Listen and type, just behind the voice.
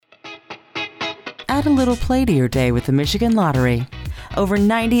Add a little play to your day with the Michigan Lottery. Over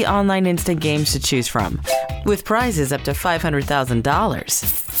 90 online instant games to choose from, with prizes up to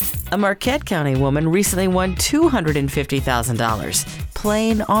 $500,000. A Marquette County woman recently won $250,000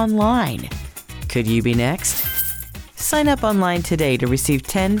 playing online. Could you be next? Sign up online today to receive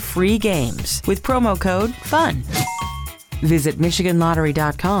 10 free games with promo code FUN. Visit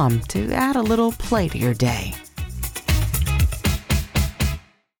MichiganLottery.com to add a little play to your day.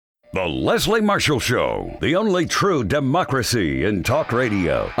 The Leslie Marshall Show, the only true democracy in talk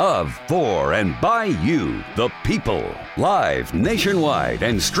radio, of, for, and by you, the people. Live nationwide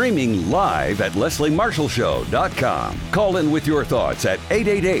and streaming live at lesliemarshallshow.com. Call in with your thoughts at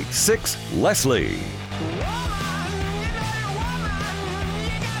 888-6-LESLIE.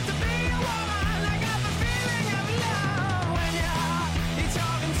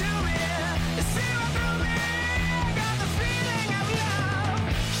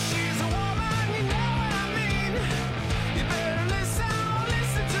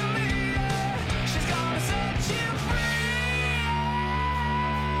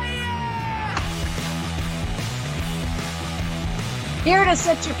 Here to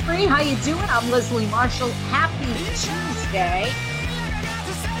set you free. How you doing? I'm Leslie Marshall. Happy Tuesday.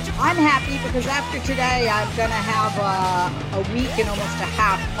 I'm happy because after today, I'm going to have a week and almost a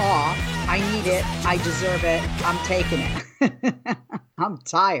half off. I need it. I deserve it. I'm taking it. I'm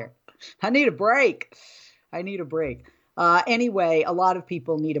tired. I need a break. Anyway, a lot of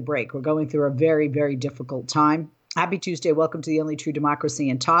people need a break. We're going through a very, very difficult time. Happy Tuesday. Welcome to the only true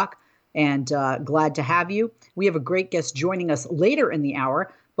democracy in talk. And glad to have you. We have a great guest joining us later in the hour,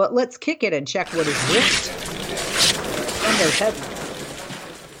 but let's kick it and check what is written in those headlines.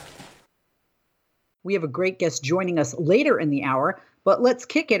 We have a great guest joining us later in the hour, but let's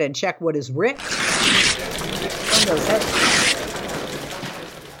kick it and check what is written in those headlines.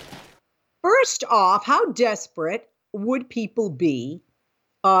 First off, how desperate would people be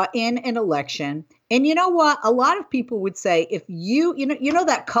in an election? And you know what? A lot of people would say, if you know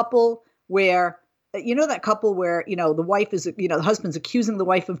that couple where, the wife is, the husband's accusing the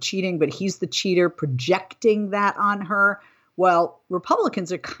wife of cheating, but he's the cheater, projecting that on her. Well,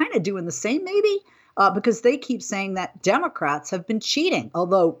 Republicans are kind of doing the same, maybe, because they keep saying that Democrats have been cheating,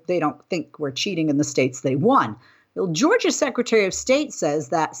 although they don't think we're cheating in the states they won. Well, Georgia's Secretary of State says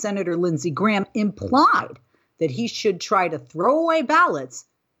that Senator Lindsey Graham implied that he should try to throw away ballots,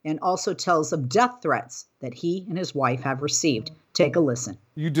 and also tells of death threats that he and his wife have received. Take a listen.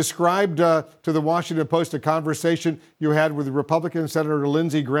 You described to the Washington Post a conversation you had with Republican Senator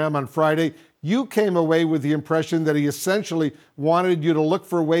Lindsey Graham on Friday. You came away with the impression that he essentially wanted you to look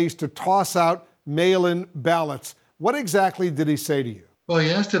for ways to toss out mail-in ballots. What exactly did he say to you? Well, he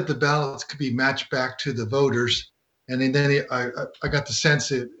asked if the ballots could be matched back to the voters. And then I got the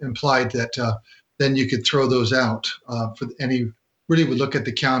sense it implied that then you could throw those out for any. Really would look at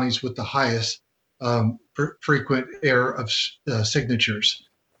the counties with the highest frequent error of signatures.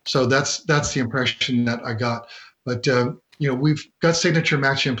 So that's the impression that I got. But we've got signature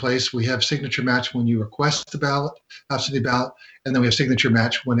match in place. We have signature match when you request the ballot, absentee ballot, and then we have signature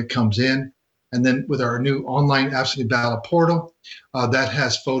match when it comes in. And then with our new online absentee ballot portal, that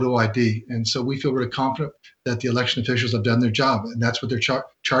has photo ID. And so we feel really confident that the election officials have done their job. And that's what they're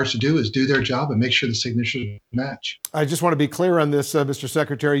charged to do, is do their job and make sure the signatures match. I just want to be clear on this, Mr.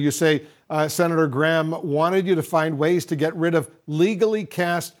 Secretary. You say Senator Graham wanted you to find ways to get rid of legally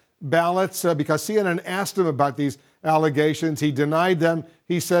cast ballots because CNN asked him about these allegations. He denied them.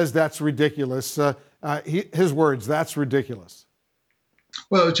 He says that's ridiculous. His words, that's ridiculous.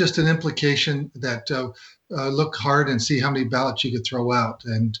 Well, it's just an implication that look hard and see how many ballots you could throw out.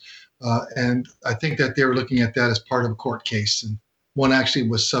 And I think that they were looking at that as part of a court case. And one actually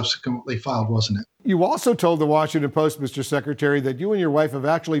was subsequently filed, wasn't it? You also told the Washington Post, Mr. Secretary, that you and your wife have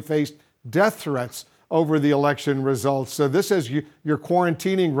actually faced death threats over the election results. So this is you're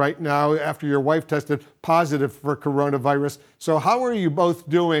quarantining right now after your wife tested positive for coronavirus. So how are you both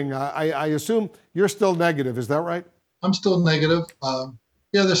doing? I assume you're still negative. Is that right? I'm still negative.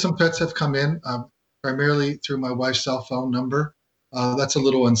 There's some threats have come in, primarily through my wife's cell phone number. That's a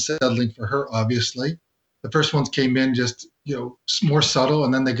little unsettling for her, obviously. The first ones came in just, more subtle,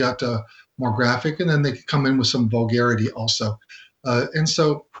 and then they got more graphic, and then they come in with some vulgarity also. And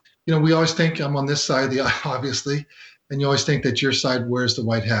so, we always think I'm on this side of the aisle, obviously, and you always think that your side wears the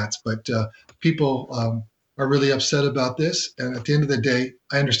white hats. But people are really upset about this. And at the end of the day,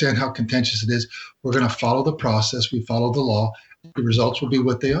 I understand how contentious it is. We're going to follow the process. We follow the law. The results will be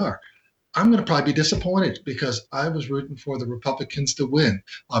what they are. I'm going to probably be disappointed because I was rooting for the Republicans to win,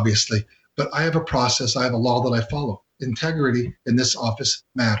 obviously. But I have a process. I have a law that I follow. Integrity in this office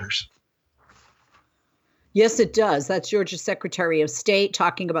matters. Yes, it does. That's Georgia's Secretary of State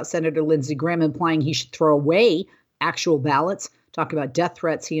talking about Senator Lindsey Graham, implying he should throw away actual ballots, talking about death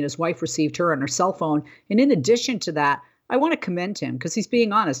threats he and his wife received her on her cell phone. And in addition to that, I want to commend him because he's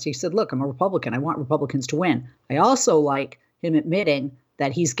being honest. He said, look, I'm a Republican. I want Republicans to win. I also like him admitting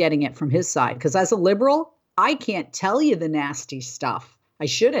that he's getting it from his side, because as a liberal, I can't tell you the nasty stuff. I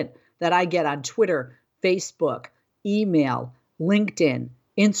shouldn't, that I get on Twitter, Facebook, email, LinkedIn,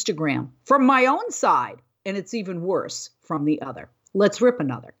 Instagram from my own side. And it's even worse from the other. Let's rip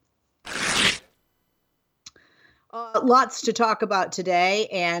another. Lots to talk about today,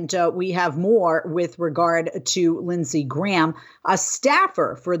 and we have more with regard to Lindsey Graham, a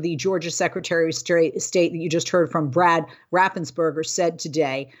staffer for the Georgia Secretary of State that you just heard from, Brad Raffensperger, said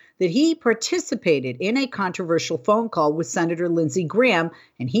today that he participated in a controversial phone call with Senator Lindsey Graham,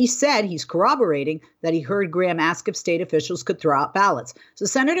 and he said he's corroborating that he heard Graham ask if state officials could throw out ballots. So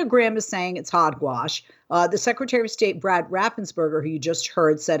Senator Graham is saying it's hogwash. The Secretary of State, Brad Raffensperger, who you just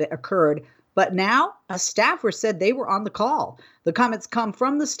heard, said it occurred. But now a staffer said they were on the call. The comments come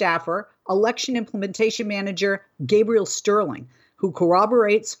from the staffer, Election Implementation Manager Gabriel Sterling, who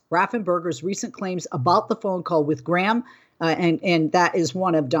corroborates Raffensperger's recent claims about the phone call with Graham. And that is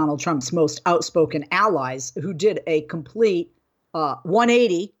one of Donald Trump's most outspoken allies, who did a complete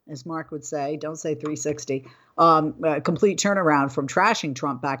 180, as Mark would say, don't say 360, complete turnaround from trashing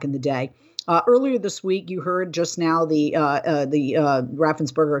Trump back in the day. Earlier this week, you heard just now the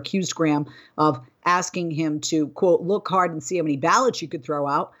Raffensperger accused Graham of asking him to, quote, look hard and see how many ballots you could throw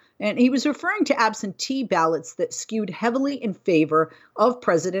out. And he was referring to absentee ballots that skewed heavily in favor of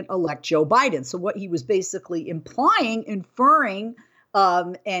President-elect Joe Biden. So what he was basically implying, inferring,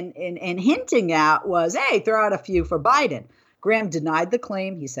 and hinting at was, hey, throw out a few for Biden. Graham denied the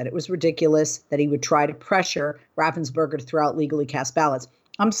claim. He said it was ridiculous, that he would try to pressure Raffensperger to throw out legally cast ballots.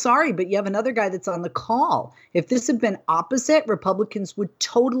 I'm sorry, but you have another guy that's on the call. If this had been opposite, Republicans would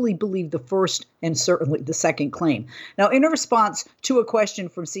totally believe the first and certainly the second claim. Now, in a response to a question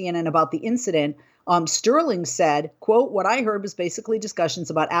from CNN about the incident, Sterling said, quote, what I heard was basically discussions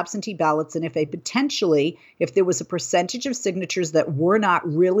about absentee ballots and if there was a percentage of signatures that were not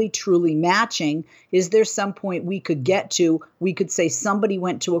really truly matching, is there some point we could get to, we could say somebody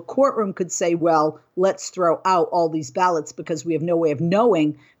went to a courtroom, could say, well, let's throw out all these ballots because we have no way of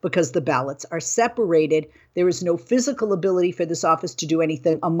knowing because the ballots are separated. There is no physical ability for this office to do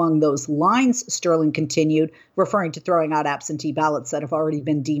anything among those lines, Sterling continued, referring to throwing out absentee ballots that have already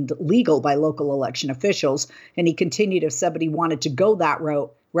been deemed legal by local election officials. And he continued, if somebody wanted to go that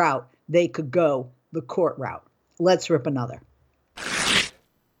route, they could go the court route. Let's rip another.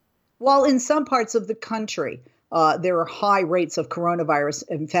 While in some parts of the country, there are high rates of coronavirus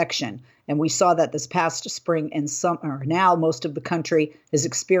infection, and we saw that this past spring and summer. Now most of the country is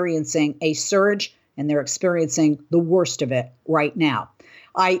experiencing a surge, and they're experiencing the worst of it right now.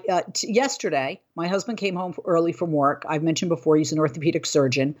 Yesterday, my husband came home early from work. I've mentioned before, he's an orthopedic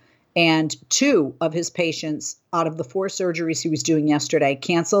surgeon, and 2 of his patients out of the 4 surgeries he was doing yesterday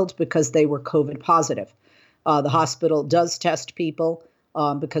canceled because they were COVID positive. The hospital does test people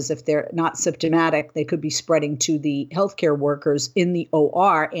because if they're not symptomatic, they could be spreading to the healthcare workers in the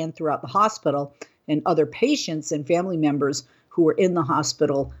OR and throughout the hospital, and other patients and family members who are in the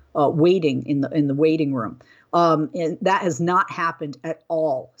hospital waiting in the waiting room. And that has not happened at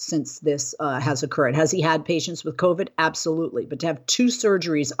all since this has occurred. Has he had patients with COVID? Absolutely. But to have 2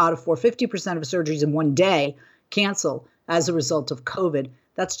 surgeries out of 4, 50% of surgeries in one day cancel as a result of COVID,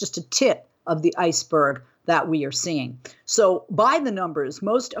 that's just a tip of the iceberg that we are seeing. So by the numbers,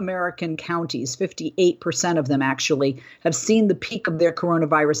 most American counties, 58% of them actually, have seen the peak of their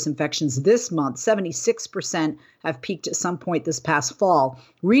coronavirus infections this month. 76% have peaked at some point this past fall.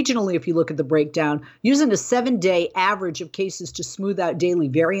 Regionally, if you look at the breakdown, using a 7-day average of cases to smooth out daily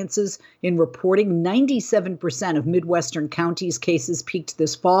variances in reporting, 97% of Midwestern counties' cases peaked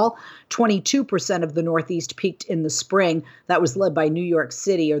this fall. 22% of the Northeast peaked in the spring. That was led by New York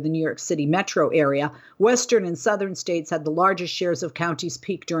City, or the New York City metro area. Western and southern states had the largest shares of counties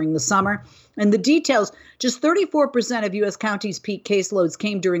peak during the summer. And the details, just 34% of U.S. counties' peak caseloads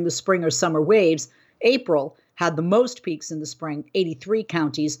came during the spring or summer waves. April had the most peaks in the spring, 83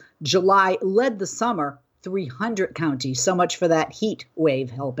 counties. July led the summer, 300 counties. So much for that heat wave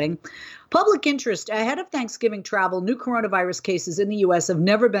helping. Public interest ahead of Thanksgiving travel. New coronavirus cases in the U.S. have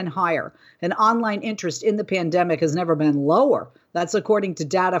never been higher, and online interest in the pandemic has never been lower. That's according to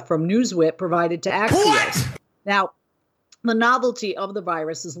data from Newswhip provided to Axios. Now, the novelty of the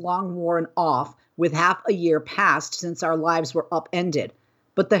virus is long worn off, with half a year past since our lives were upended.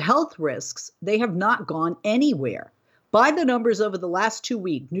 But the health risks, they have not gone anywhere. By the numbers over the last 2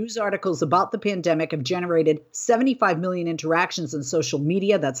 weeks, news articles about the pandemic have generated 75 million interactions on social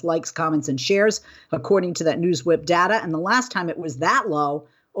media. That's likes, comments, and shares, according to that NewsWhip data. And the last time it was that low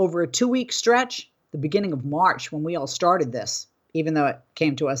over a 2-week stretch, the beginning of March, when we all started this, even though it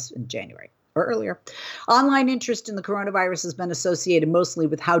came to us in January or earlier. Online interest in the coronavirus has been associated mostly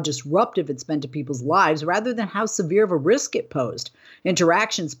with how disruptive it's been to people's lives rather than how severe of a risk it posed.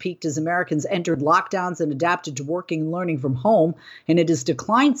 Interactions peaked as Americans entered lockdowns and adapted to working and learning from home, and it has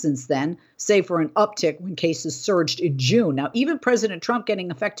declined since then, save for an uptick when cases surged in June. Now, even President Trump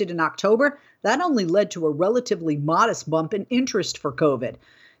getting affected in October, that only led to a relatively modest bump in interest for COVID.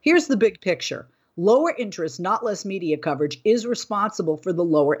 Here's the big picture. Lower interest, not less media coverage, is responsible for the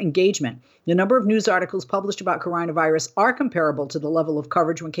lower engagement. The number of news articles published about coronavirus are comparable to the level of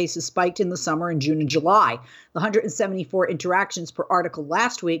coverage when cases spiked in the summer in June and July. The 174 interactions per article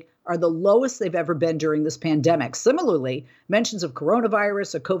last week are the lowest they've ever been during this pandemic. Similarly, mentions of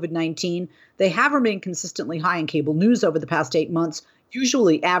coronavirus or COVID-19, they have remained consistently high in cable news over the past 8 months,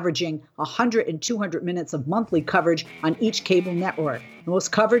 usually averaging 100 and 200 minutes of monthly coverage on each cable network. The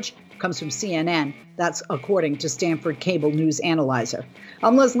most coverage comes from CNN. That's according to Stanford Cable News Analyzer.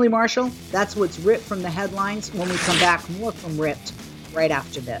 I'm Leslie Marshall. That's what's ripped from the headlines. When we come back, more from Ripped right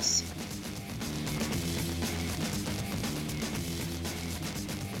after this.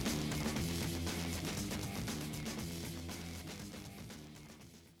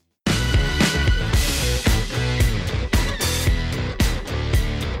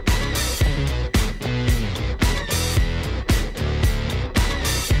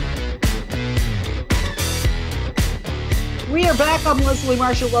 We are back. I'm Leslie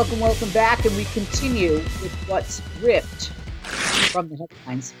Marshall. Welcome back. And we continue with what's ripped from the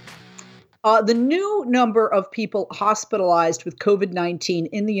headlines. The new number of people hospitalized with COVID-19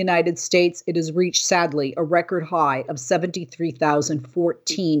 in the United States, it has reached, sadly, a record high of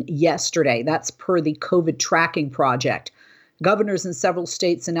 73,014 yesterday. That's per the COVID tracking project. Governors in several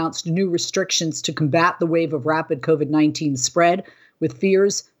states announced new restrictions to combat the wave of rapid COVID-19 spread, with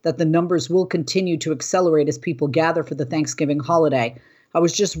fears that the numbers will continue to accelerate as people gather for the Thanksgiving holiday. I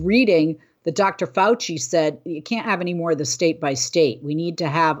was just reading that Dr. Fauci said you can't have any more of the state by state. We need to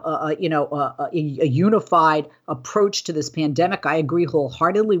have a unified approach to this pandemic. I agree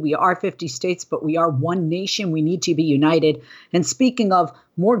wholeheartedly. We are 50 states, but we are one nation. We need to be united. And speaking of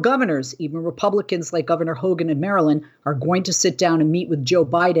more governors, even Republicans like Governor Hogan in Maryland are going to sit down and meet with Joe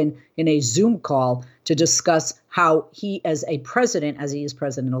Biden in a Zoom call to discuss how he as a president, as he is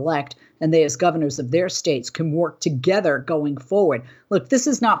president-elect, and they as governors of their states can work together going forward. Look, this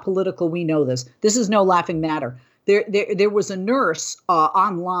is not political. We know this. This is no laughing matter. There was a nurse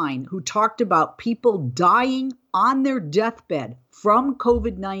online who talked about people dying on their deathbed from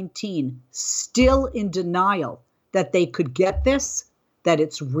COVID-19, still in denial that they could get this, that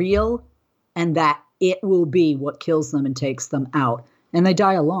it's real, and that it will be what kills them and takes them out. And they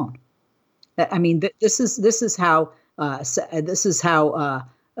die alone. I mean, this is how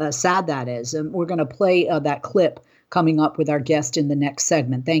sad that is. And we're going to play that clip coming up with our guest in the next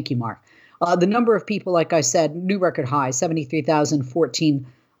segment. Thank you, Mark. The number of people, like I said, new record high, 73,014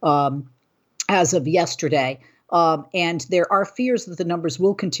 as of yesterday. And there are fears that the numbers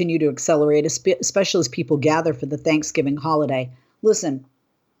will continue to accelerate, especially as people gather for the Thanksgiving holiday. Listen,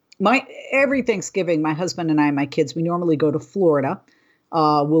 every Thanksgiving, my husband and I and my kids, we normally go to Florida.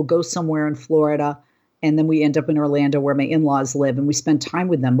 We'll go somewhere in Florida, and then we end up in Orlando where my in-laws live, and we spend time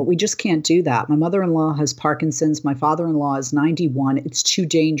with them. But we just can't do that. My mother-in-law has Parkinson's. My father-in-law is 91. It's too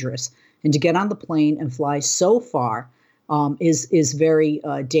dangerous. And to get on the plane and fly so far is very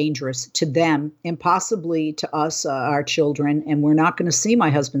dangerous to them and possibly to us, our children. And we're not going to see my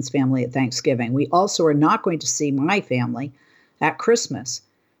husband's family at Thanksgiving. We also are not going to see my family at Christmas.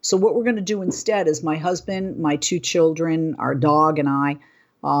 So what we're going to do instead is my husband, my 2 children, our dog, and I,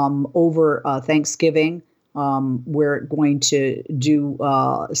 over Thanksgiving, we're going to do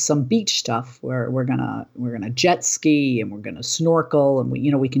some beach stuff where we're gonna jet ski and we're gonna snorkel, and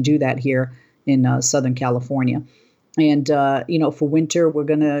we can do that here in Southern California. And for winter, we're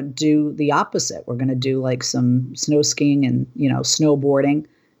gonna do the opposite. We're gonna do like some snow skiing and snowboarding,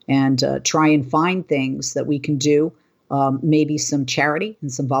 and try and find things that we can do. Maybe some charity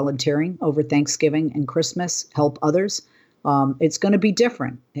and some volunteering over Thanksgiving and Christmas, help others. It's going to be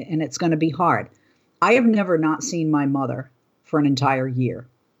different, and it's going to be hard. I have never not seen my mother for an entire year.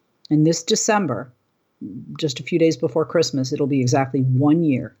 And this December, just a few days before Christmas, it'll be exactly 1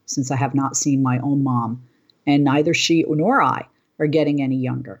 year since I have not seen my own mom. And neither she nor I are getting any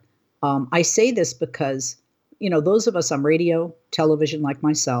younger. I say this because, those of us on radio, television like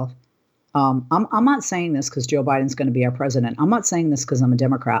myself, I'm not saying this because Joe Biden's going to be our president. I'm not saying this because I'm a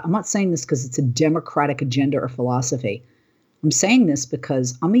Democrat. I'm not saying this because it's a Democratic agenda or philosophy. I'm saying this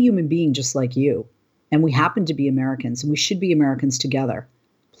because I'm a human being just like you, and we happen to be Americans, and we should be Americans together.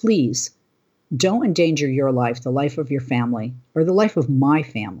 Please don't endanger your life, the life of your family, or the life of my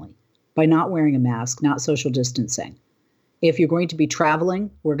family by not wearing a mask, not social distancing. If you're going to be traveling,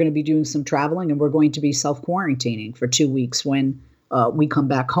 we're going to be doing some traveling, and we're going to be self-quarantining for 2 weeks when we come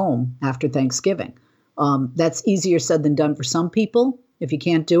back home after Thanksgiving. That's easier said than done for some people. If you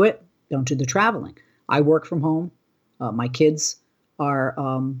can't do it, don't do the traveling. I work from home. My kids are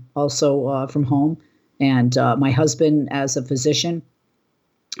also from home. And my husband, as a physician,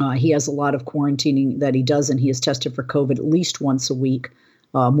 he has a lot of quarantining that he does, and he is tested for COVID at least once a week,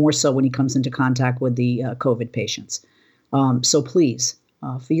 more so when he comes into contact with the COVID patients. So please,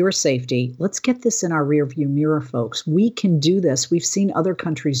 for your safety, let's get this in our rearview mirror, folks. We can do this. We've seen other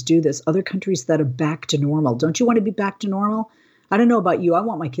countries do this, other countries that are back to normal. Don't you want to be back to normal? I don't know about you. I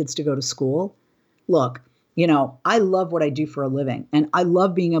want my kids to go to school. Look, I love what I do for a living, and I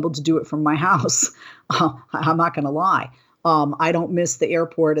love being able to do it from my house. I'm not going to lie. I don't miss the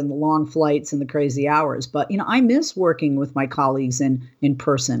airport and the long flights and the crazy hours, but I miss working with my colleagues in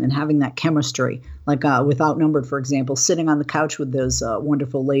person and having that chemistry, like with Outnumbered, for example, sitting on the couch with those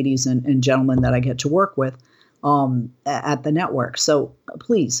wonderful ladies and gentlemen that I get to work with at the network. So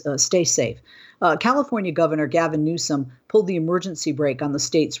please stay safe. California Governor Gavin Newsom pulled the emergency brake on the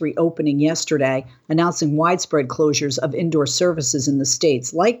state's reopening yesterday, announcing widespread closures of indoor services in the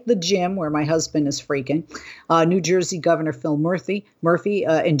states, like the gym where my husband is freaking. New Jersey Governor Phil Murphy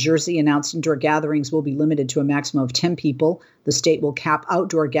in Jersey announced indoor gatherings will be limited to a maximum of 10 people. The state will cap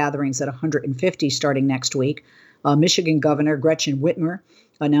outdoor gatherings at 150 starting next week. Michigan Governor Gretchen Whitmer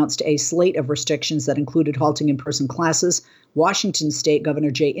announced a slate of restrictions that included halting in-person classes. Washington State Governor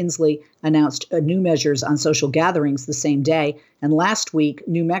Jay Inslee announced new measures on social gatherings the same day. And last week,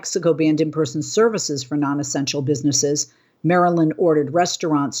 New Mexico banned in-person services for non-essential businesses. Maryland ordered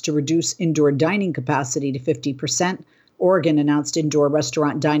restaurants to reduce indoor dining capacity to 50%. Oregon announced indoor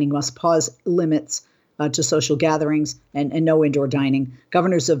restaurant dining must pause limits to social gatherings and no indoor dining.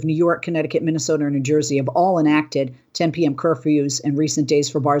 Governors of New York, Connecticut, Minnesota, and New Jersey have all enacted 10 p.m. curfews in recent days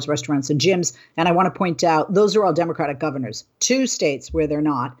for bars, restaurants, and gyms. And I want to point out, those are all Democratic governors. 2 states where they're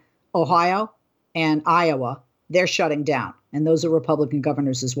not, Ohio and Iowa, they're shutting down. And those are Republican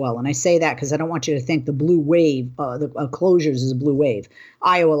governors as well. And I say that because I don't want you to think the blue wave, the closures is a blue wave.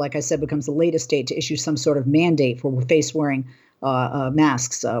 Iowa, like I said, becomes the latest state to issue some sort of mandate for face-wearing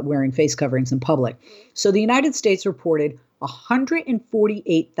masks, wearing face coverings in public. So the United States reported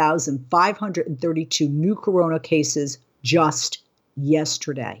 148,532 new corona cases just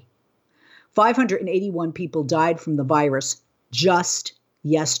yesterday. 581 people died from the virus just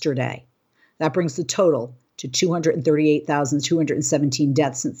yesterday. That brings the total to 238,217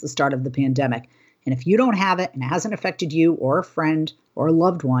 deaths since the start of the pandemic. And if you don't have it and it hasn't affected you or a friend or a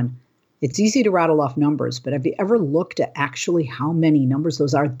loved one, it's easy to rattle off numbers, but have you ever looked at actually how many numbers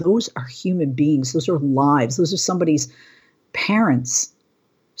those are? Those are human beings. Those are lives. Those are somebody's parents,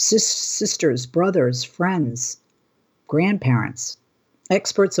 sisters, brothers, friends, grandparents.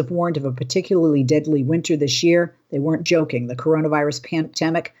 Experts have warned of a particularly deadly winter this year. They weren't joking. The coronavirus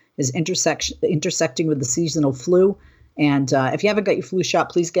pandemic is intersecting with the seasonal flu. And if you haven't got your flu shot,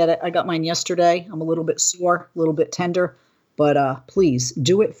 please get it. I got mine yesterday. I'm a little bit sore, a little bit tender. But please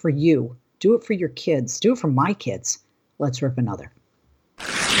do it for you. Do it for your kids. Do it for my kids. Let's rip another.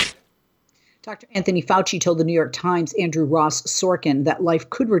 Dr. Anthony Fauci told the New York Times' Andrew Ross Sorkin that life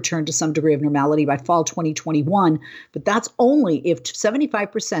could return to some degree of normality by fall 2021, but that's only if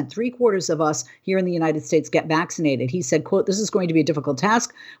 75%, 3/4 of us here in the United States get vaccinated. He said, quote, "This is going to be a difficult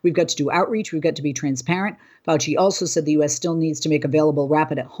task. We've got to do outreach. We've got to be transparent." Fauci also said the U.S. still needs to make available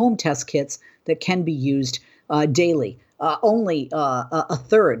rapid at-home test kits that can be used daily. Only a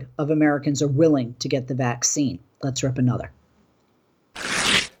third of Americans are willing to get the vaccine. Let's rip another.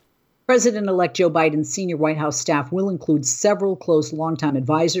 President-elect Joe Biden's senior White House staff will include several close longtime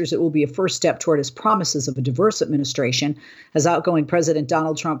advisors. It will be a first step toward his promises of a diverse administration. As outgoing President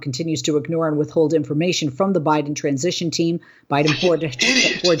Donald Trump continues to ignore and withhold information from the Biden transition team, Biden forged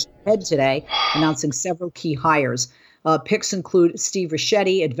ahead today, announcing several key hires. Picks include Steve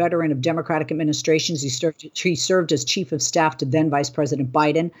Ricchetti, a veteran of Democratic administrations. He served as chief of staff to then Vice President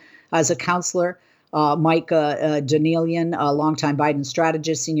Biden. As a counselor Mike Danielian, a longtime Biden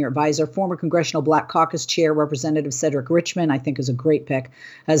strategist, senior advisor, former Congressional Black Caucus chair, Representative Cedric Richmond, I think is a great pick,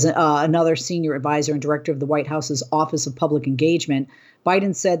 as another senior advisor and director of the White House's Office of Public Engagement.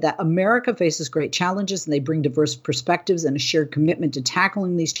 Biden said that America faces great challenges and they bring diverse perspectives and a shared commitment to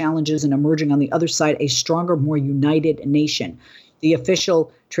tackling these challenges and emerging on the other side a stronger, more united nation. The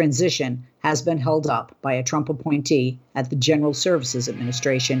official transition has been held up by a Trump appointee at the General Services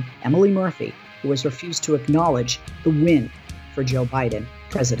Administration, Emily Murphy, who has refused to acknowledge the win for Joe Biden,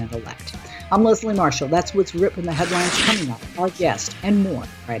 president-elect. I'm Leslie Marshall. That's what's ripping the headlines. Coming up, our guest and more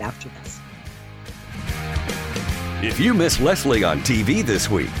right after this. If you miss Leslie on TV this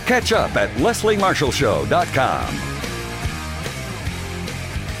week, catch up at lesliemarshallshow.com.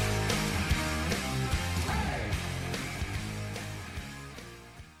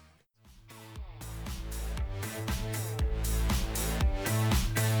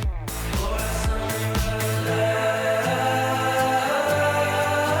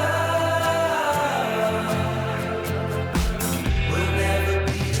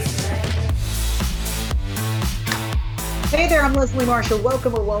 Hey there, I'm Leslie Marshall.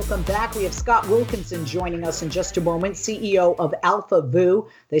 Welcome back. We have Scott Wilkinson joining us in just a moment, CEO of AlphaVu.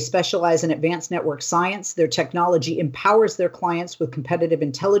 They specialize in advanced network science. Their technology empowers their clients with competitive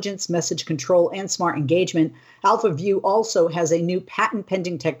intelligence, message control, and smart engagement. AlphaVu also has a new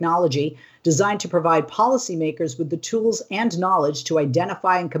patent-pending technology designed to provide policymakers with the tools and knowledge to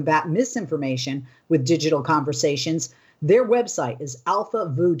identify and combat misinformation with digital conversations. Their website is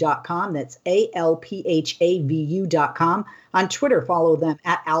alphavu.com. That's ALPHAVU.com. On Twitter, follow them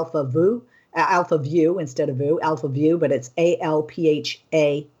at AlphaVu, AlphaVu instead of VU, AlphaVu, but it's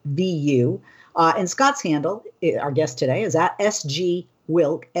ALPHAVU. And Scott's handle, our guest today, is at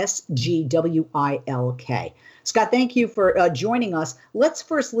SGWilk, SGWILK. Scott, thank you for joining us. Let's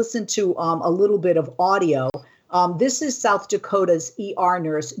first listen to a little bit of audio. This is South Dakota's ER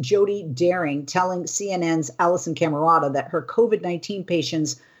nurse, Jody Daring, telling CNN's Allison Camerata that her COVID-19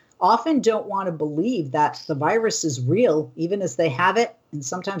 patients often don't want to believe that the virus is real, even as they have it, and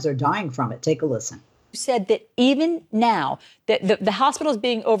sometimes they're dying from it. Take a listen. You said that even now that the hospital is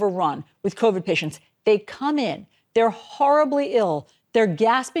being overrun with COVID patients, they come in, they're horribly ill, they're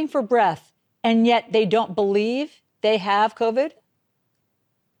gasping for breath, and yet they don't believe they have COVID?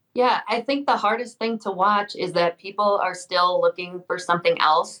 Yeah, I think the hardest thing to watch is that people are still looking for something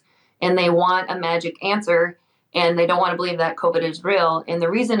else and they want a magic answer and they don't want to believe that COVID is real. And the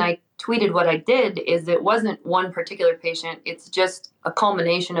reason I tweeted what I did is it wasn't one particular patient. It's just a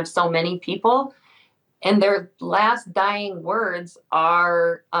culmination of so many people. And their last dying words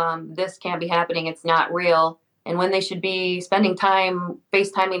are, this can't be happening. It's not real. And when they should be spending time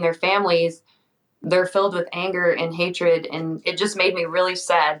FaceTiming their families, they're filled with anger and hatred, and it just made me really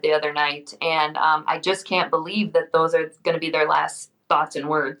sad the other night. And I just can't believe that those are going to be their last thoughts and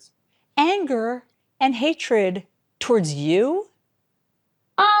words. Anger and hatred towards you?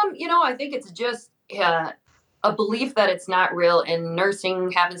 I think it's just a belief that it's not real, and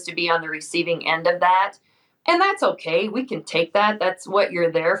nursing happens to be on the receiving end of that. And that's okay. We can take that. That's what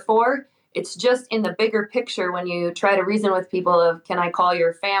you're there for. It's just in the bigger picture when you try to reason with people of, can I call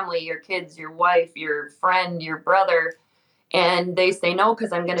your family, your kids, your wife, your friend, your brother? And they say no,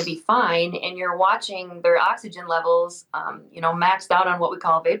 because I'm going to be fine. And you're watching their oxygen levels, maxed out on what we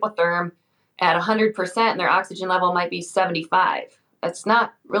call vapotherm at 100%, and their oxygen level might be 75. That's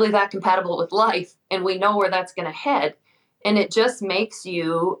not really that compatible with life. And we know where that's going to head. And it just makes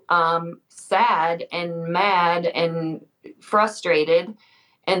you sad and mad and frustrated.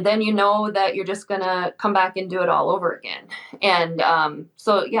 And then you know that you're just going to come back and do it all over again. And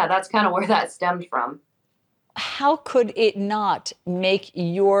that's kind of where that stemmed from. How could it not make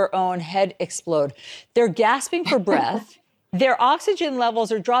your own head explode? They're gasping for breath. Their oxygen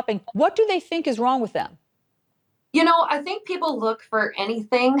levels are dropping. What do they think is wrong with them? I think people look for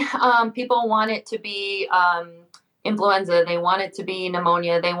anything. People want it to be influenza. They want it to be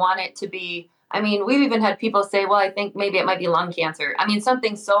pneumonia. They want it to be, we've even had people say, well, I think maybe it might be lung cancer.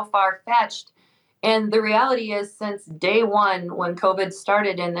 Something so far-fetched. And the reality is, since day one, when COVID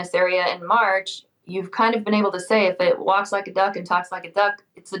started in this area in March, you've kind of been able to say, if it walks like a duck and talks like a duck,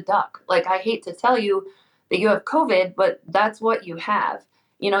 it's a duck. Like, I hate to tell you that you have COVID, but that's what you have.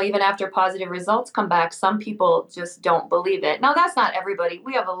 Even after positive results come back, some people just don't believe it. Now, that's not everybody.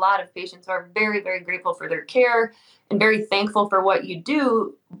 We have a lot of patients who are very, very grateful for their care and very thankful for what you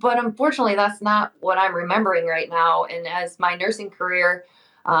do. But unfortunately, that's not what I'm remembering right now. And as my nursing career,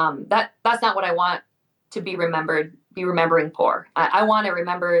 that's not what I want to be remembering for. I want to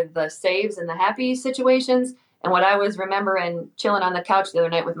remember the saves and the happy situations. And what I was remembering chilling on the couch the other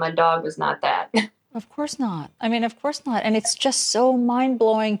night with my dog was not that. Of course not. I mean, of course not. And it's just so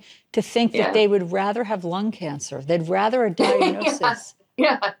mind-blowing to think that they would rather have lung cancer. They'd rather a diagnosis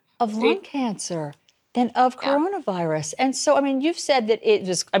of lung cancer than of coronavirus. And so, I mean, you've said that it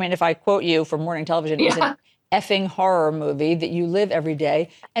just, I mean, if I quote you from morning television, it's an effing horror movie that you live every day.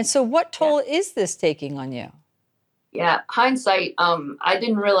 And so what toll is this taking on you? Yeah, hindsight, I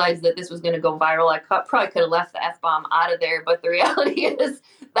didn't realize that this was going to go viral. I probably could have left the F-bomb out of there, but the reality is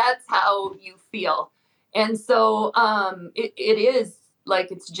that's how you feel. And so it is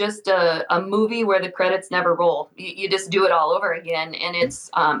like it's just a movie where the credits never roll. You just do it all over again. And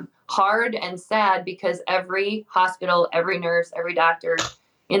it's hard and sad because every hospital, every nurse, every doctor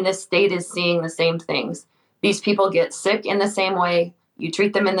in this state is seeing the same things. These people get sick in the same way. You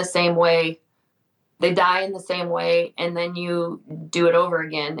treat them in the same way. They die in the same way, and then you do it over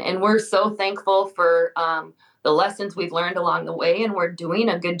again. And we're so thankful for the lessons we've learned along the way, and we're doing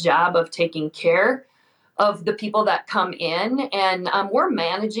a good job of taking care of the people that come in. And we're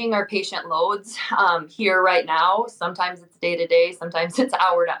managing our patient loads here right now. Sometimes it's day to day, sometimes it's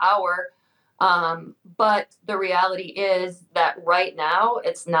hour to hour. But the reality is that right now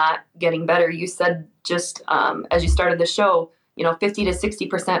it's not getting better. You said just as you started the show, 50 to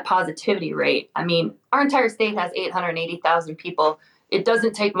 60% positivity rate. I mean, our entire state has 880,000 people. It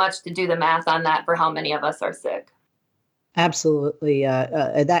doesn't take much to do the math on that for how many of us are sick. Absolutely.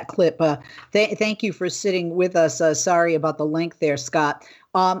 That clip. Thank you for sitting with us. Sorry about the length there, Scott.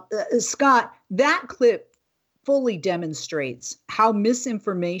 Scott, that clip fully demonstrates how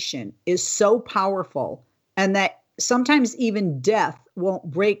misinformation is so powerful and that sometimes even death won't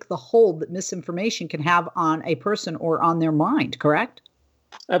break the hold that misinformation can have on a person or on their mind, correct?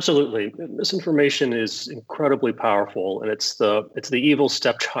 Absolutely. Misinformation is incredibly powerful, and it's the evil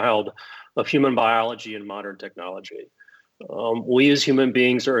stepchild of human biology and modern technology. We as human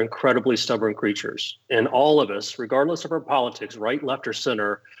beings are incredibly stubborn creatures, and all of us, regardless of our politics, right, left, or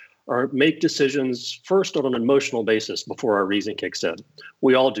center, make decisions first on an emotional basis before our reason kicks in.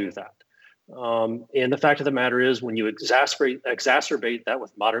 We all do that. And the fact of the matter is, when you exacerbate that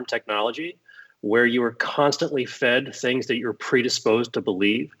with modern technology, where you are constantly fed things that you're predisposed to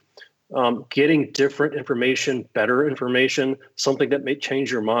believe, getting different information, better information, something that may change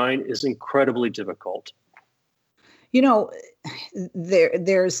your mind is incredibly difficult.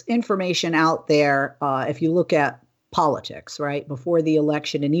 There's information out there. If you look at politics, right, before the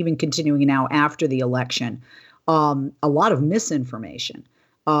election and even continuing now after the election, a lot of misinformation.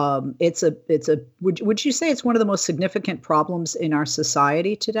 Would you say it's one of the most significant problems in our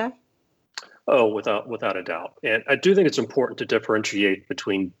society today? Oh, without a doubt. And I do think it's important to differentiate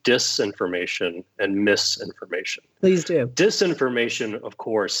between disinformation and misinformation. Please do. Disinformation, of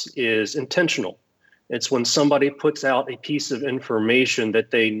course, is intentional. It's when somebody puts out a piece of information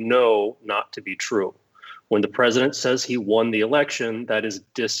that they know not to be true. When the president says he won the election, that is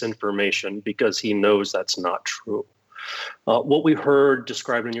disinformation because he knows that's not true. What we heard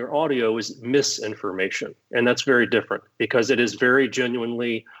described in your audio is misinformation, and that's very different because it is very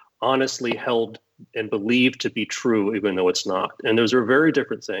genuinely, honestly held and believed to be true, even though it's not. And those are very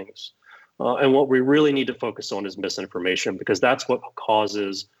different things. And what we really need to focus on is misinformation because that's what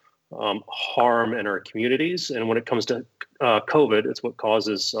causes harm in our communities. And when it comes to COVID, it's what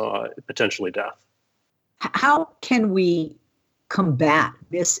causes potentially death. How can we combat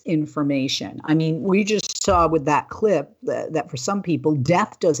misinformation? I mean, we just saw with that clip that for some people,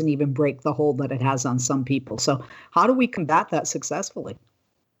 death doesn't even break the hold that it has on some people. So how do we combat that successfully?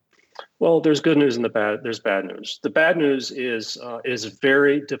 Well, there's good news and there's bad news. The bad news is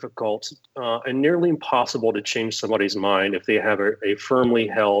very difficult and nearly impossible to change somebody's mind if they have a firmly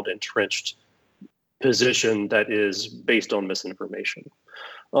held, entrenched position that is based on misinformation.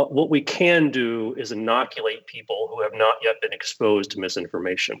 What we can do is inoculate people who have not yet been exposed to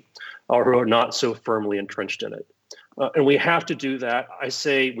misinformation or who are not so firmly entrenched in it. And we have to do that. I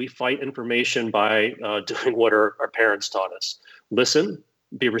say we fight information by doing what our parents taught us. Listen,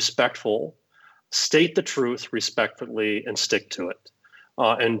 be respectful, state the truth respectfully, and stick to it,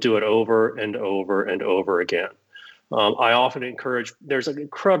 and do it over and over and over again. I often encourage, there's an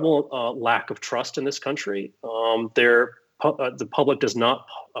incredible lack of trust in this country. The public does not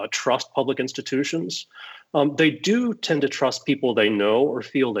trust public institutions. They do tend to trust people they know or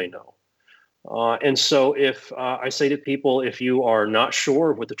feel they know. And so if I say to people, if you are not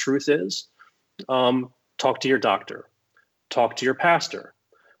sure of what the truth is, talk to your doctor, talk to your pastor,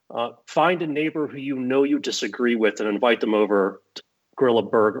 find a neighbor who you know you disagree with and invite them over to grill a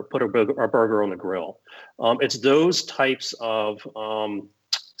burger, put a burger on the grill. It's those types of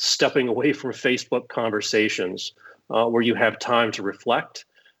stepping away from Facebook conversations where you have time to reflect,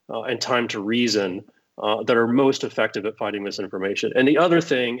 and time to reason that are most effective at fighting misinformation. And the other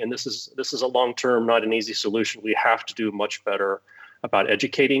thing, and this is a long-term, not an easy solution, we have to do much better about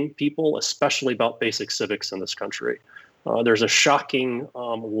educating people, especially about basic civics in this country. There's a shocking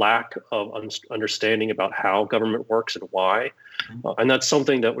lack of understanding about how government works and why, and that's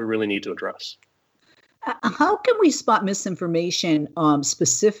something that we really need to address. How can we spot misinformation,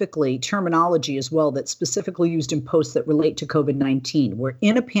 specifically terminology as well, that's specifically used in posts that relate to COVID-19? We're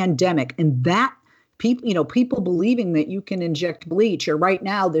in a pandemic, and that people believing that you can inject bleach, or right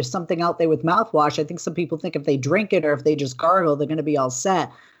now there's something out there with mouthwash. I think some people think if they drink it or if they just gargle, they're going to be all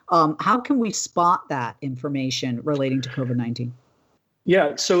set. How can we spot that information relating to COVID-19?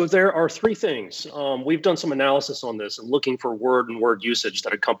 Yeah, so there are three things. We've done some analysis on this and looking for word usage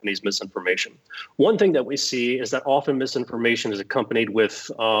that accompanies misinformation. One thing that we see is that often misinformation is accompanied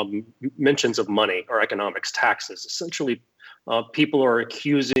with mentions of money or economics, taxes. Essentially, people are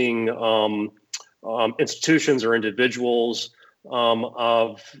accusing institutions or individuals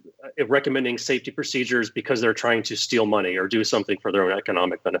of recommending safety procedures because they're trying to steal money or do something for their own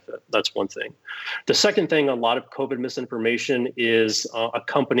economic benefit. That's one thing. The second thing, a lot of COVID misinformation is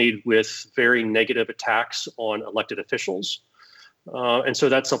accompanied with very negative attacks on elected officials. And so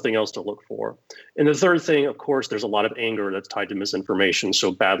that's something else to look for. And the third thing, of course, there's a lot of anger that's tied to misinformation. So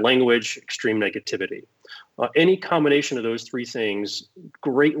bad language, extreme negativity. Any combination of those three things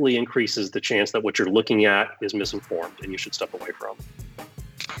greatly increases the chance that what you're looking at is misinformed and you should step away from.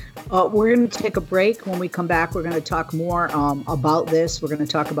 We're going to take a break. When we come back, we're going to talk more about this. We're going to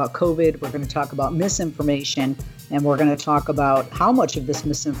talk about COVID. We're going to talk about misinformation. And we're going to talk about how much of this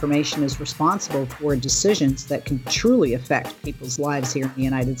misinformation is responsible for decisions that can truly affect people's lives here in the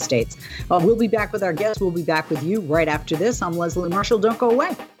United States. We'll be back with our guests. We'll be back with you right after this. I'm Leslie Marshall. Don't go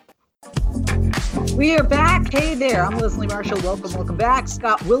away. We are back. Hey there. I'm Leslie Marshall. Welcome back.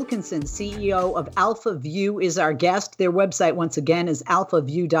 Scott Wilkinson, CEO of AlphaView, is our guest. Their website, once again, is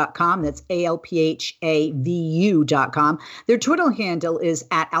alphaview.com. That's ALPHAVU.com. Their Twitter handle is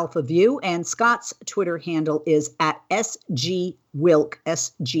 @AlphaView, and Scott's Twitter handle is @SGWilk,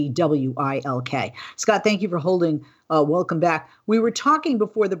 SGWILK. Scott, thank you for holding. Welcome back. We were talking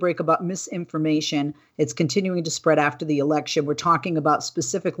before the break about misinformation. It's continuing to spread after the election. We're talking about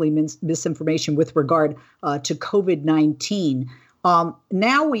specifically misinformation with regard to COVID-19.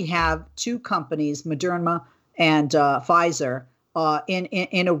 Now we have two companies, Moderna and Pfizer,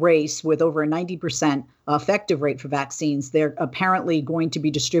 in a race with over a 90% effective rate for vaccines. They're apparently going to be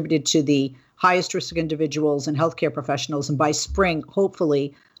distributed to the highest risk individuals and healthcare professionals. And by spring,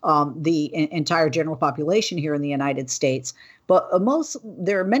 hopefully, the entire general population here in the United States. But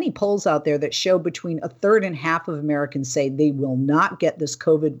there are many polls out there that show between a third and half of Americans say they will not get this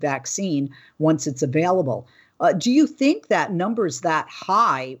COVID vaccine once it's available. Do you think that number's that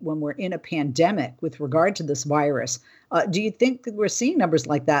high when we're in a pandemic with regard to this virus? Do you think that we're seeing numbers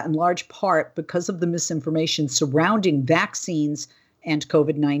like that in large part because of the misinformation surrounding vaccines and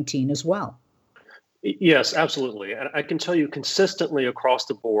COVID-19 as well? Yes, absolutely. And I can tell you consistently across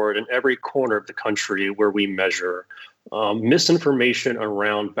the board in every corner of the country where we measure, misinformation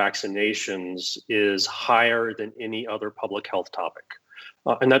around vaccinations is higher than any other public health topic.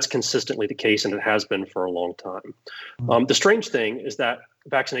 And that's consistently the case, and it has been for a long time. The strange thing is that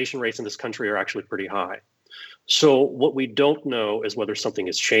vaccination rates in this country are actually pretty high. So what we don't know is whether something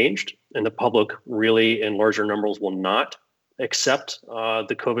has changed, and the public really in larger numbers will not accept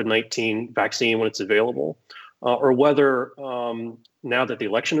the COVID-19 vaccine when it's available, or whether now that the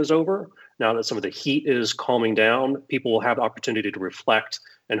election is over, now that some of the heat is calming down, people will have the opportunity to reflect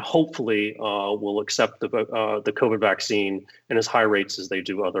and hopefully will accept the COVID vaccine in as high rates as they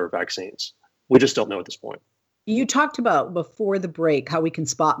do other vaccines. We just don't know at this point. You talked about before the break how we can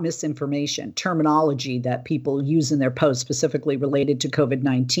spot misinformation, terminology that people use in their posts specifically related to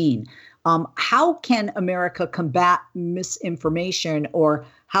COVID-19. How can America combat misinformation, or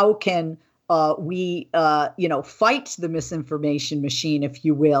how can we fight the misinformation machine, if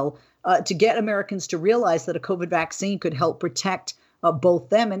you will, to get Americans to realize that a COVID vaccine could help protect both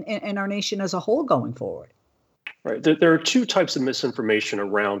them and our nation as a whole going forward? Right. There are two types of misinformation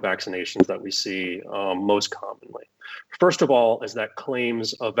around vaccinations that we see most commonly. First of all, is that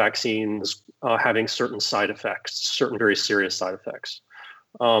claims of vaccines having certain side effects, certain very serious side effects.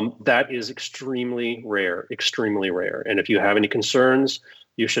 That is extremely rare. And if you have any concerns,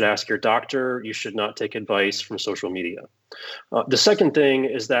 you should ask your doctor. You should not take advice from social media. The second thing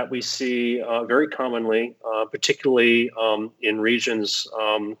is that we see very commonly, particularly in regions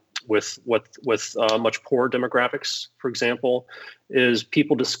with much poorer demographics, for example, is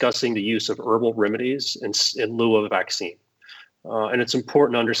people discussing the use of herbal remedies in lieu of a vaccine. And it's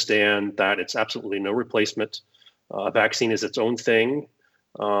important to understand that it's absolutely no replacement. A vaccine is its own thing.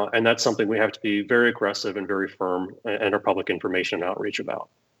 And that's something we have to be very aggressive and very firm in our public information and outreach about.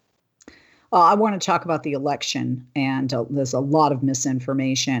 I want to talk about the election, and there's a lot of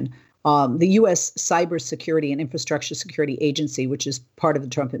misinformation. The U.S. Cybersecurity and Infrastructure Security Agency, which is part of the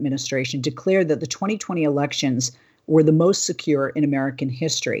Trump administration, declared that the 2020 elections were the most secure in American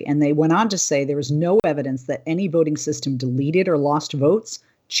history. And they went on to say there is no evidence that any voting system deleted or lost votes,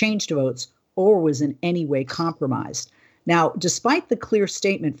 changed votes, or was in any way compromised. Now, despite the clear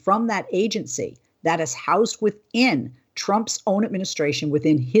statement from that agency that is housed within Trump's own administration,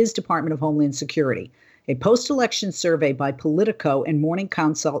 within his Department of Homeland Security, a post-election survey by Politico and Morning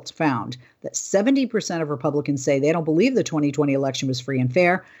Consult found that 70% of Republicans say they don't believe the 2020 election was free and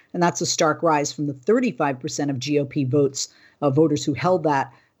fair, and that's a stark rise from the 35% of GOP voters who held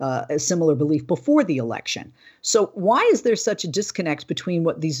that a similar belief before the election. So why is there such a disconnect between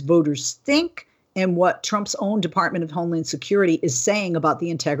what these voters think and what Trump's own Department of Homeland Security is saying about the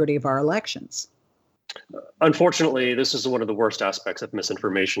integrity of our elections? Unfortunately, this is one of the worst aspects of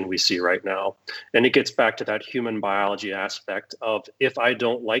misinformation we see right now. And it gets back to that human biology aspect of, if I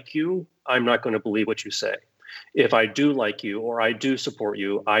don't like you, I'm not going to believe what you say. If I do like you or I do support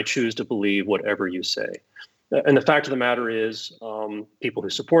you, I choose to believe whatever you say. And the fact of the matter is, people who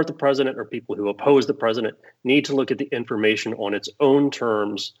support the president or people who oppose the president need to look at the information on its own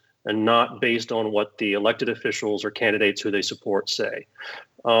terms and not based on what the elected officials or candidates who they support say.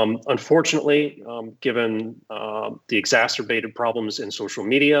 Unfortunately, given the exacerbated problems in social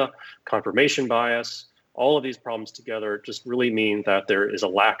media, confirmation bias, all of these problems together just really mean that there is a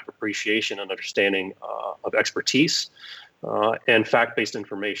lack of appreciation and understanding of expertise and fact-based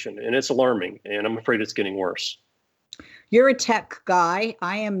information. And it's alarming, and I'm afraid it's getting worse. You're a tech guy.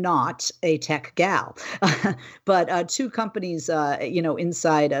 I am not a tech gal. But two companies,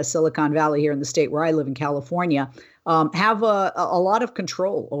 inside Silicon Valley here in the state where I live in California, have a lot of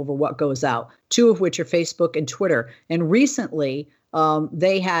control over what goes out, two of which are Facebook and Twitter. And recently,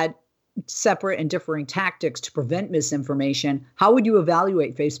 they had separate and differing tactics to prevent misinformation. How would you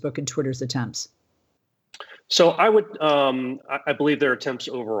evaluate Facebook and Twitter's attempts? So I believe their attempts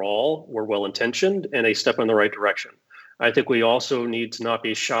overall were well-intentioned and a step in the right direction. I think we also need to not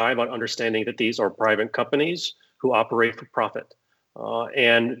be shy about understanding that these are private companies who operate for profit,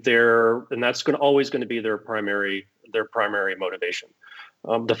 and that's always going to be their primary motivation.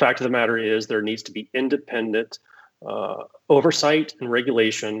 The fact of the matter is, there needs to be independent oversight and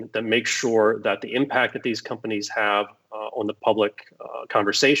regulation that makes sure that the impact that these companies have on the public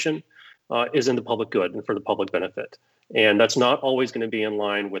conversation is in the public good and for the public benefit. And that's not always going to be in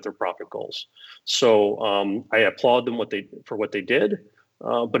line with their profit goals. So I applaud them for what they did,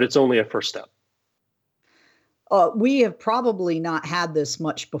 but it's only a first step. We have probably not had this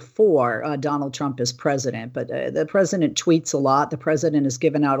much before Donald Trump as president, but the president tweets a lot. The president has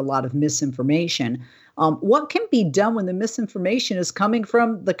given out a lot of misinformation. What can be done when the misinformation is coming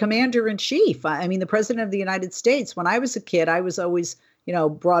from the commander in chief? I mean, the president of the United States. When I was a kid, I was always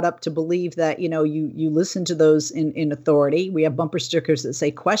brought up to believe that, you listen to those in authority. We have bumper stickers that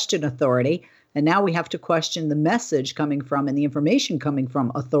say question authority. And now we have to question the message coming from and the information coming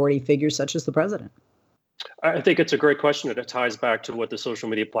from authority figures such as the president. I think it's a great question, and it ties back to what the social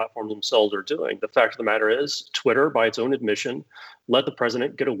media platforms themselves are doing. The fact of the matter is, Twitter, by its own admission, let the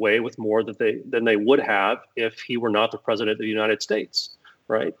president get away with more than they would have if he were not the president of the United States.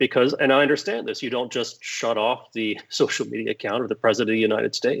 Right? Because, and I understand this, you don't just shut off the social media account of the president of the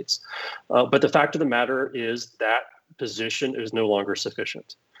United States. But the fact of the matter is that position is no longer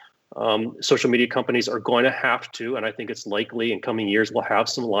sufficient. Social media companies are going to have to, and I think it's likely in coming years, will have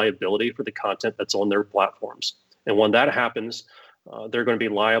some liability for the content that's on their platforms. And when that happens, they're going to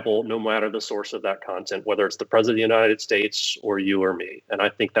be liable no matter the source of that content, whether it's the president of the United States or you or me. And I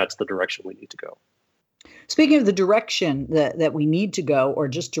think that's the direction we need to go. Speaking of the direction that we need to go, or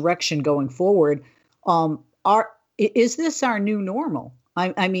just direction going forward, is this our new normal?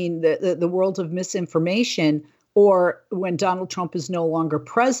 I mean, the world of misinformation, or when Donald Trump is no longer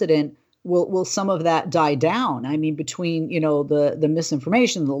president, will some of that die down? I mean, between the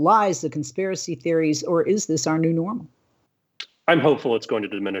misinformation, the lies, the conspiracy theories, or is this our new normal? I'm hopeful it's going to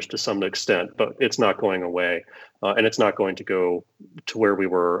diminish to some extent, but it's not going away, and it's not going to go to where we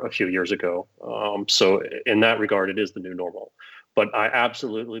were a few years ago. So in that regard, it is the new normal. But I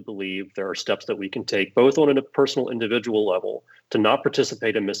absolutely believe there are steps that we can take, both on a personal, individual level, to not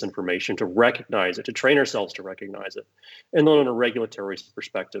participate in misinformation, to recognize it, to train ourselves to recognize it, and then on a regulatory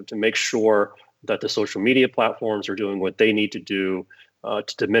perspective, to make sure that the social media platforms are doing what they need to do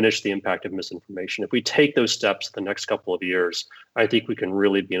to diminish the impact of misinformation. If we take those steps the next couple of years, I think we can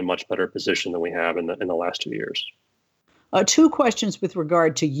really be in a much better position than we have in the last 2 years. Two questions with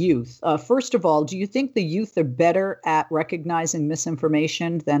regard to youth. First of all, do you think the youth are better at recognizing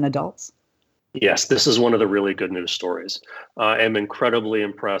misinformation than adults? Yes, this is one of the really good news stories. I am incredibly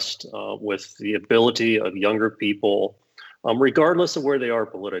impressed with the ability of younger people, regardless of where they are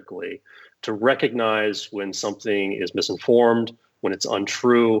politically, to recognize when something is misinformed, when it's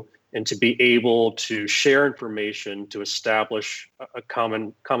untrue, and to be able to share information to establish a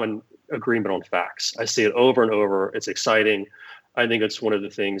common agreement on facts. I see it over and over. It's exciting. I think it's one of the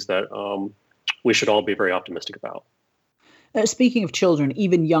things that we should all be very optimistic about. Speaking of children,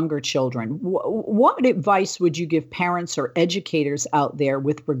 even younger children, what advice would you give parents or educators out there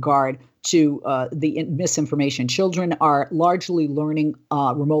with regard to the misinformation? Children are largely learning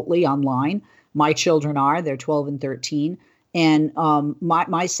remotely online. My children are. They're 12 and 13. And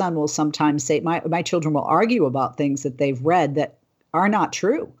my son will sometimes say, my children will argue about things that they've read that are not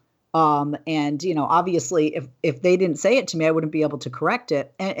true. And, obviously, if they didn't say it to me, I wouldn't be able to correct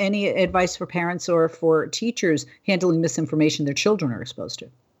it. Any advice for parents or for teachers handling misinformation their children are exposed to?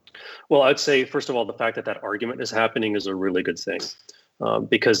 Well, I'd say, first of all, the fact that that argument is happening is a really good thing,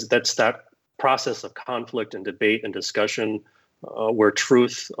 because that's that process of conflict and debate and discussion where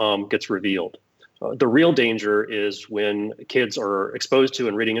truth gets revealed. The real danger is when kids are exposed to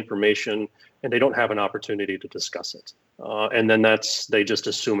and reading information and they don't have an opportunity to discuss it. And then they just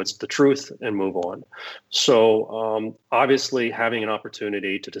assume it's the truth and move on. So obviously having an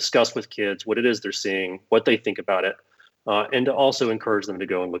opportunity to discuss with kids what it is they're seeing, what they think about it, and to also encourage them to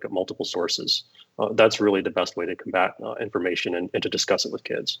go and look at multiple sources. That's really the best way to combat information and to discuss it with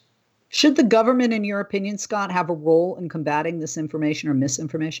kids. Should the government, in your opinion, Scott, have a role in combating this information or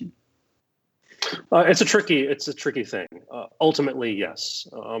misinformation? It's a tricky thing. Ultimately, yes.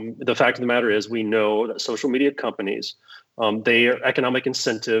 The fact of the matter is we know that social media companies, their economic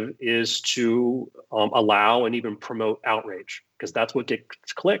incentive is to allow and even promote outrage, because that's what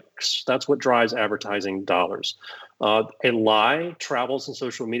gets clicks. That's what drives advertising dollars. A lie travels in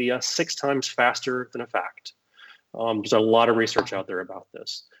social media 6 times faster than a fact. There's a lot of research out there about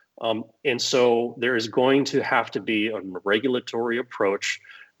this. And so there is going to have to be a regulatory approach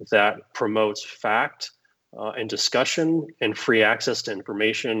that promotes fact and discussion and free access to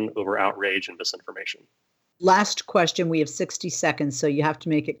information over outrage and misinformation. Last question. We have 60 seconds, so you have to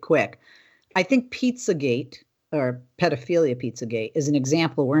make it quick. I think Pizzagate, or pedophilia Pizzagate, is an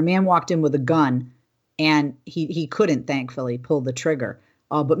example where a man walked in with a gun and he couldn't, thankfully, pull the trigger.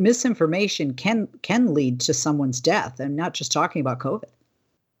 But misinformation can lead to someone's death. I'm not just talking about COVID.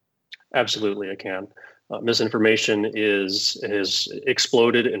 Absolutely, it can. Misinformation has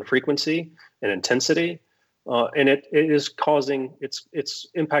exploded in frequency and intensity, and it is causing it's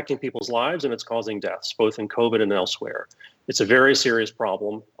impacting people's lives, and it's causing deaths both in COVID and elsewhere. It's a very serious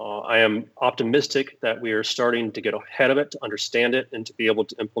problem. I am optimistic that we are starting to get ahead of it, to understand it, and to be able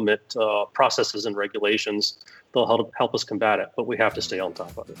to implement processes and regulations that'll help us combat it. But we have to stay on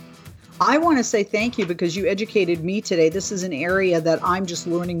top of it. I want to say thank you because you educated me today. This is an area that I'm just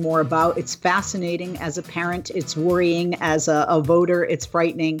learning more about. It's fascinating as a parent. It's worrying as a voter. It's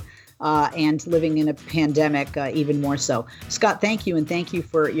frightening. And living in a pandemic, even more so. Scott, thank you. And thank you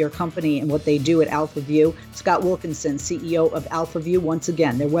for your company and what they do at AlphaView. Scott Wilkinson, CEO of AlphaView. Once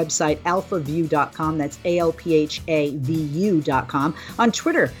again, their website, alphaview.com. That's ALPHAVU.com. On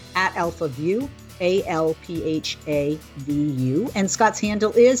Twitter, at AlphaView. ALPHAVU. And Scott's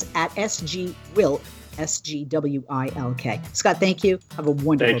handle is at SGWilk, SGWILK. Scott, thank you. Have a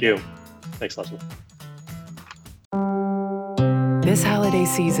wonderful day. Thank you. Thanks, Leslie. This holiday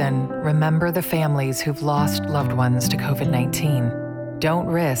season, remember the families who've lost loved ones to COVID-19. Don't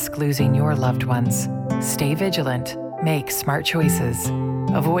risk losing your loved ones. Stay vigilant, make smart choices,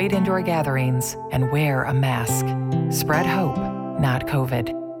 avoid indoor gatherings, and wear a mask. Spread hope, not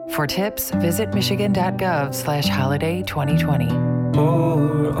COVID. For tips, visit michigan.gov/holiday 2020.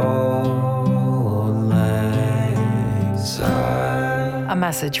 A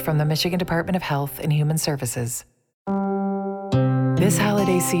message from the Michigan Department of Health and Human Services. This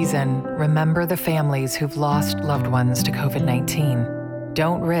holiday season, remember the families who've lost loved ones to COVID-19.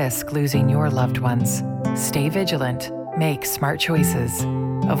 Don't risk losing your loved ones. Stay vigilant, make smart choices,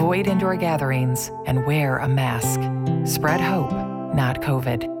 avoid indoor gatherings, and wear a mask. Spread hope, not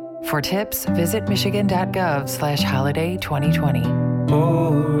COVID. For tips, visit michigan.gov/holiday 2020.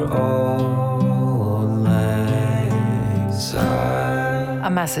 A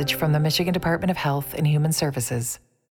message from the Michigan Department of Health and Human Services.